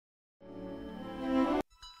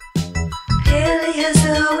here's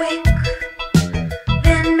a wink,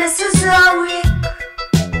 then misses a wink,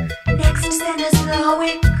 next then a slow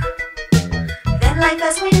wink, then life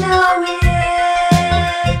as we know it.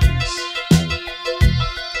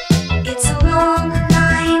 It's a long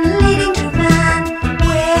line leading to man,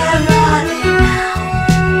 where are they now?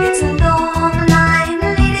 It's a long line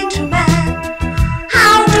leading to man.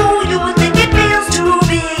 How do you think it feels to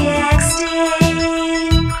be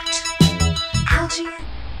extinct? Algae.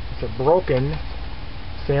 It's a broken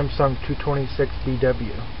Samsung 226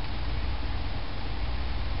 BW.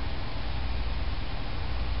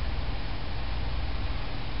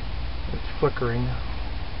 It's flickering.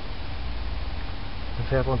 This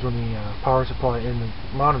happens when the power supply in the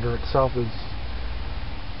monitor itself is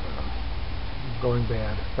going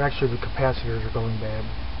bad. Actually, the capacitors are going bad.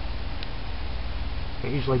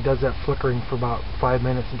 It usually does that flickering for about 5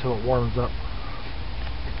 minutes until it warms up.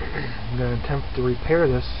 I'm going to attempt to repair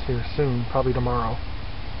this here soon, probably tomorrow.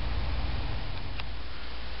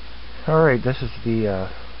 Alright, this is the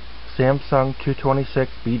Samsung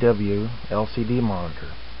 226 BW LCD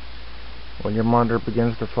monitor. When your monitor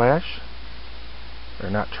begins to flash, or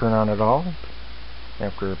not turn on at all,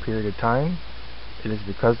 after a period of time, it is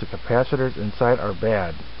because the capacitors inside are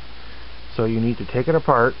bad. So you need to take it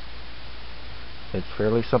apart. It's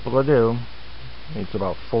fairly simple to do. It's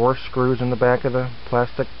about 4 screws in the back of the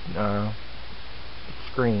plastic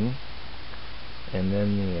screen, and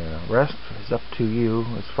then the rest is up to you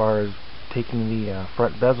as far as taking the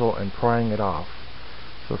front bezel and prying it off.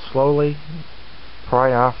 So slowly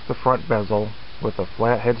pry off the front bezel with a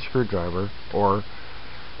flathead screwdriver, or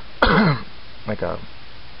like a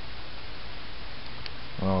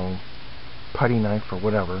putty knife or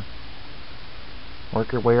whatever.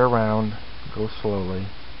 Work your way around, go slowly,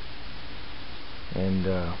 and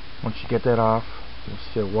once you get that off, you'll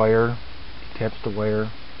see a wire. Detach the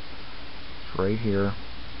wire. It's right here.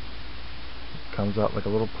 It comes out like a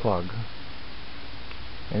little plug,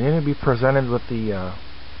 and then it'll be presented with the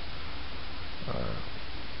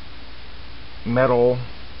metal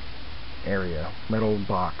area, metal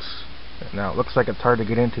box. Now it looks like it's hard to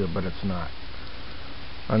get into, but it's not.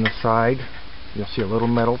 On the side, you'll see a little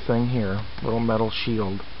metal thing here, little metal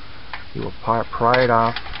shield. You will pry it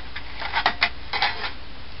off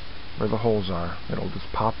where the holes are. It'll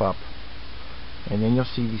just pop up, and then you'll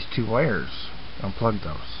see these 2 wires. Unplug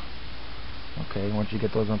those. Okay, once you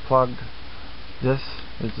get those unplugged, this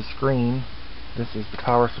is the screen. This is the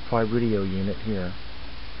power supply radio unit here.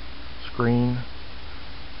 Screen,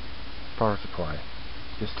 power supply.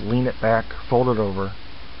 Just lean it back, fold it over.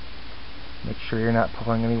 Make sure you're not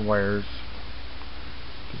pulling any wires,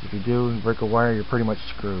 because if you do and break a wire, you're pretty much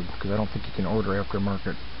screwed, because I don't think you can order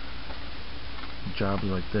aftermarket jobs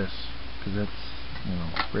like this, because that's, you know,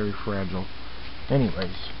 very fragile.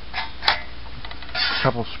 Anyways, a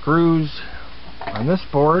couple screws on this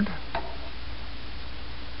board,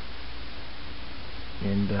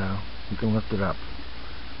 and you can lift it up.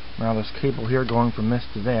 Now this cable here going from this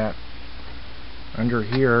to that, under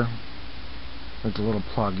here there's a little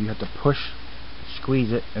plug. You have to push,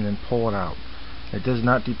 squeeze it, and then pull it out. It does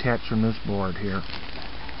not detach from this board here.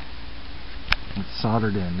 It's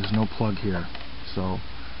soldered in. There's no plug here, so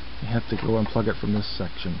you have to go and plug it from this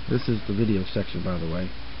section. This is the video section, by the way.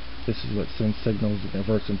 This is what sends signals and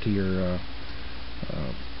converts them to your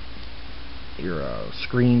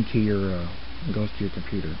screen, to your goes to your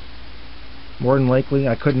computer. More than likely,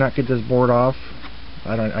 I could not get this board off.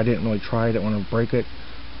 I didn't really try. I didn't want to break it.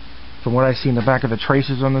 From what I see in the back of the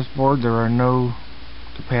traces on this board, there are no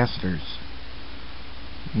capacitors,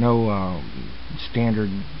 no standard,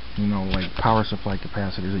 you know, like power supply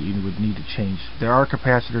capacitors that you would need to change. There are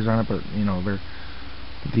capacitors on it, but you know, they're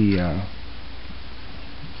the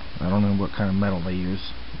I don't know what kind of metal they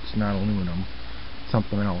use. It's not aluminum, it's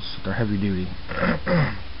something else. They're heavy duty.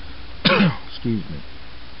 Excuse me.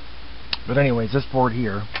 But anyways, this board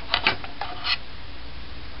here,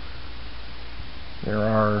 there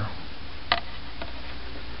are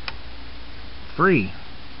 3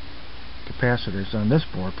 capacitors on this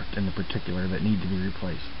board in particular that need to be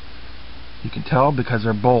replaced. You can tell because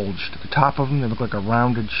they're bulged. At the top of them, they look like a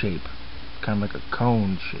rounded shape, kind of like a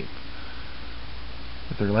cone shape.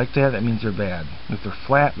 If they're like that, that means they're bad. If they're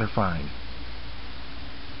flat, they're fine.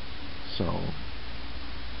 So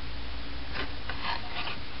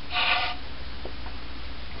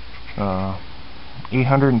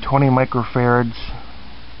 820 microfarads.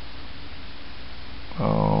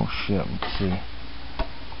 Oh shit, let's see.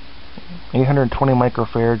 820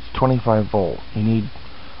 microfarads, 25 volt. You need,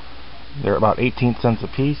 they're about 18 cents a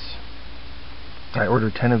piece. I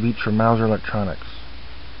ordered 10 of each from Mauser Electronics.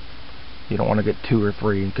 You don't want to get 2 or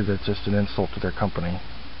 3 because it's just an insult to their company.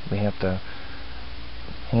 They have to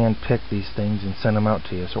hand pick these things and send them out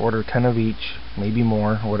to you. So order 10 of each, maybe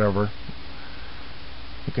more, or whatever.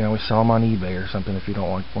 You can always sell them on eBay or something if you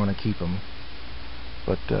don't want to keep them.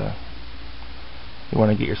 But you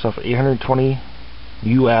want to get yourself an 820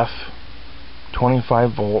 UF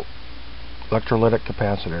 25 volt electrolytic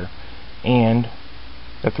capacitor and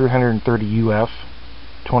a 330 UF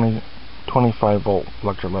 25 volt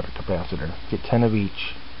electrolytic capacitor. Get 10 of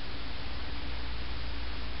each.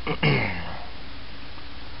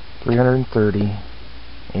 330,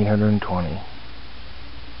 820.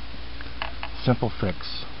 Simple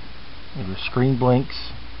fix. If your screen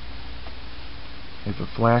blinks, if it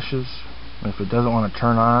flashes, if it doesn't want to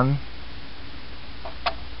turn on,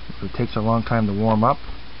 if it takes a long time to warm up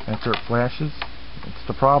after it flashes, it's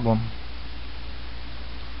the problem.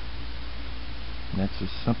 And that's a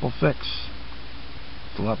simple fix.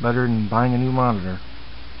 It's a lot better than buying a new monitor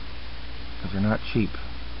because they're not cheap.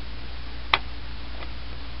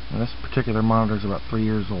 Now this particular monitor is about 3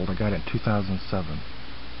 years old. I got it in 2007.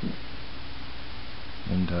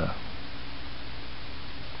 And yeah,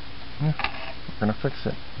 we're gonna fix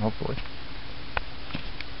it, hopefully.